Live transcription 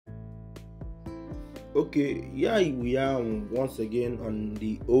Okay, yeah, we are once again on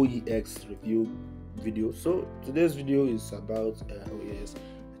the OEX review video. So today's video is about OES.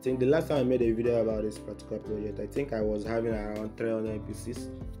 I think the last time I made a video about this particular project, I think I was having around 300 pieces,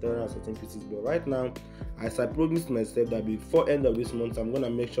 313 pieces. But right now, as I promised myself that before end of this month, I'm gonna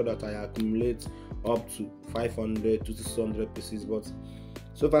make sure that I accumulate up to 500 to 600 pieces. But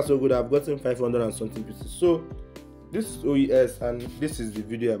so far so good, I've gotten 500 and something pieces. So this is OES, and this is the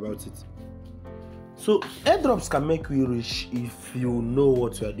video about it. So airdrops can make you rich if you know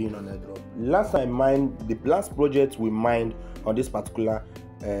what you are doing on airdrop. The last project we mined on this particular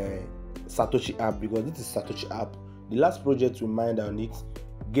Satoshi app, because this is Satoshi app, the last project we mined on it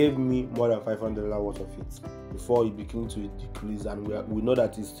gave me more than $500 worth of it before it began to decrease, and we know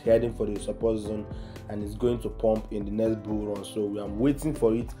that it's heading for the support zone and it's going to pump in the next bull run. So we are waiting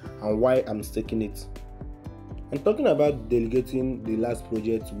for it, and why I'm staking it. I'm talking about delegating the last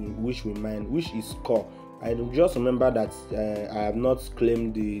project which we mined, which is core. I just remember that I have not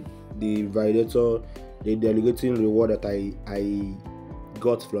claimed the validator, the delegating reward that I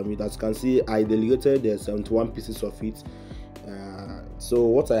got from it. As you can see, I delegated the 71 pieces of it. So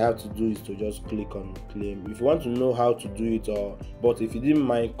what I have to do is to just click on claim. If you want to know how to do it, but if you didn't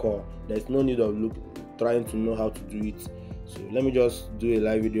mine core, there's no need of trying to know how to do it. So let me just do a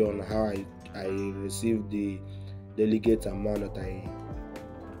live video on how I received the delegate amount that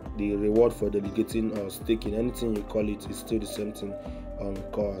the reward for delegating or staking, anything you call it, is still the same thing on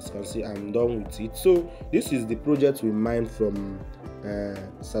core. As you can see, I'm done with it. So this is the project we mined from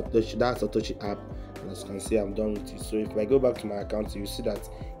Satoshi app, and as you can see, I'm done with it. So if I go back to my account, you see that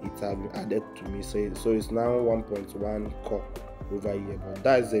it has been added to me. So it's now 1.1 core over here, but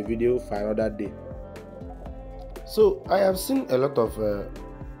that is a video for another day. So I have seen a lot of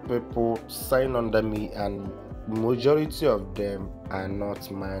people sign under me, and majority of them are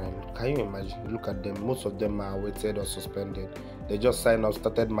not mining. Can you imagine? Look at them. Most of them are weighted or suspended. They just signed up,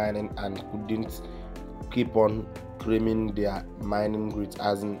 started mining, and couldn't keep on claiming their mining rate.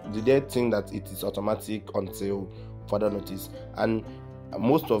 As in, did they think that it is automatic until further notice? And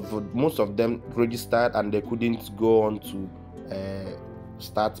most of them registered and they couldn't go on to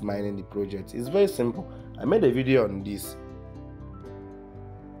start mining the project. It's very simple. I made a video on this.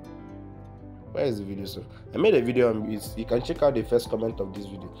 Where is the video? So I made a video on this. You can check out the first comment of this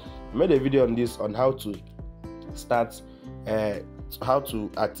video. I made a video on this, on how to start how to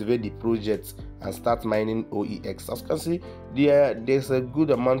activate the project and start mining OEX. As you can see, there's a good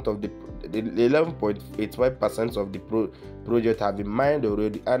amount of the 11.85% of the project have been mined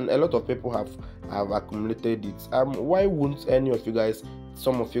already, and a lot of people have accumulated it. Why wouldn't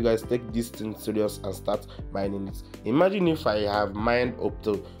some of you guys take this thing serious and start mining it? Imagine if I have mined up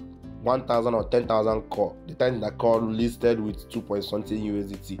to 1,000 or 10,000 core, the time that core listed with 2 point something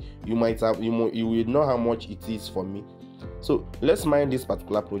USDT, you will know how much it is for me. So let's mine this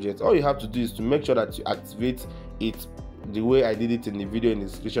particular project. All you have to do is to make sure that you activate it the way I did it in the video, in the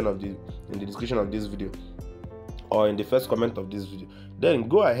description of this video, or in the first comment of this video. Then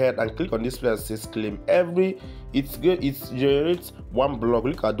go ahead and click on this place that says claim. It generates one block.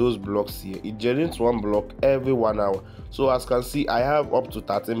 Look at those blocks here. It generates one block every 1 hour. So as you can see, I have up to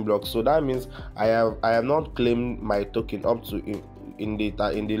 13 blocks. So that means I have not claimed my token up to in the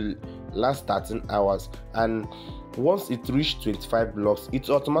last 13 hours. And once it reaches 25 blocks, it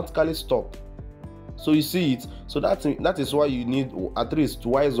automatically stops. So you see it. So that is why you need at least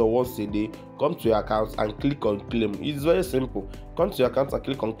twice or once a day come to your account and click on claim. It's very simple. Come to your account and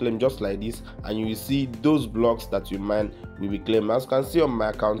click on claim just like this, and you will see those blocks that you mine will be claimed. As you can see on my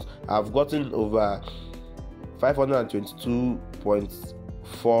account, I've gotten over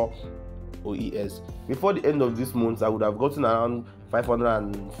 522.4 OES. Before the end of this month, I would have gotten around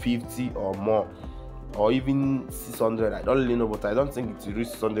 550 or more, or even 600. I don't really know, but I don't think it will reach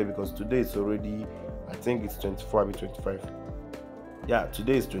 600 because today is already, I think it's 24, maybe 25. Yeah,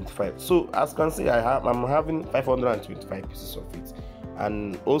 today is 25. So as you can see, I'm having 525 pieces of it.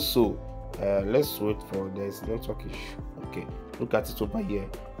 And also let's wait for this network issue. Okay, look at it over here.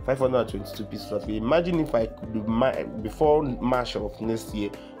 522 pieces of it. Imagine if I could before March of next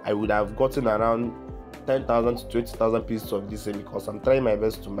year, I would have gotten around 10,000 to 20,000 pieces of this, because I'm trying my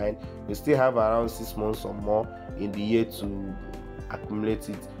best to mine. We still have around 6 months or more in the year to accumulate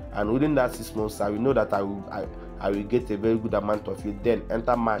it, and within that 6 months, I will know that I will get a very good amount of it. Then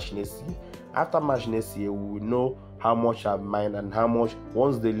enter March next year. After March next year, we will know how much I've mined and how much,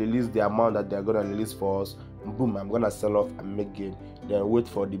 once they release the amount that they're gonna release for us, boom, I'm gonna sell off and make gain. Then wait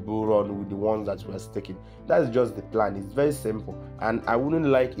for the bull run with the ones that we're staking. That's just the plan. It's very simple, and I wouldn't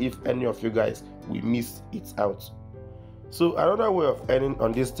like if any of you guys will miss it out. So another way of earning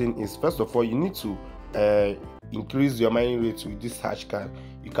on this thing is, first of all, you need to increase your mining rate with this hash card,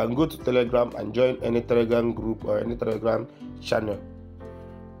 you can go to Telegram and join any Telegram group or any Telegram channel.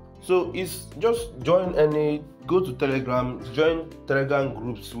 So it's just go to Telegram, join Telegram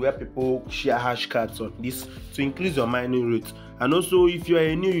groups where people share hash cards on this to increase your mining rate. And also, if you are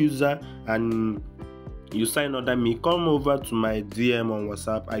a new user and you sign under me, come over to my DM on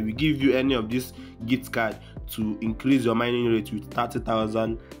WhatsApp. I will give you any of this gift card to increase your mining rate with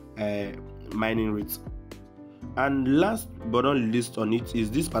 30,000 mining rates. And last but not least on it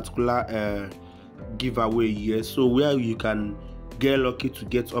is this particular giveaway here, so where you can get lucky to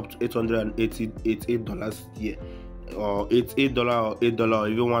get up to $888 here, or $8 or $8 or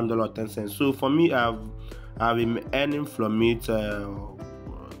even $1.10. So for me, I've been earning from it.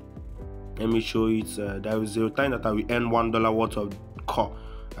 Let me show it. There is a time that I will earn $1 worth of core.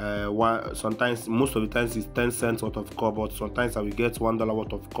 Sometimes, most of the times, it's 10 cents worth of core, but sometimes I will get $1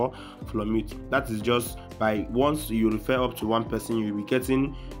 worth of core from it. That is just by once you refer up to one person, you will be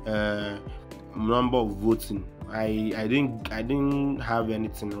getting number of voting. I didn't have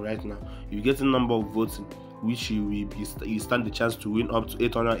anything right now. You get a number of voting, which you stand the chance to win up to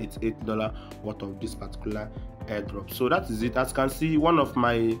 $888 worth of this particular airdrop. So that is it. As you can see, one of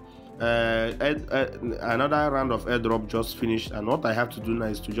my another round of airdrop just finished, and what I have to do now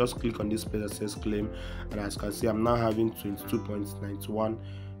is to just click on this place that says claim, and as you can see, I'm now having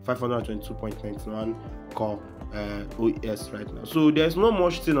 522.91 core OES right now. So there's no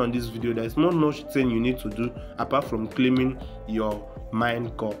much thing on this video. There's no much thing you need to do apart from claiming your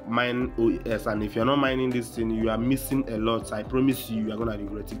mine OES. And if you're not mining this thing, you are missing a lot. I promise you, you are gonna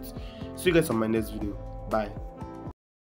regret it. See you guys on my next video. Bye.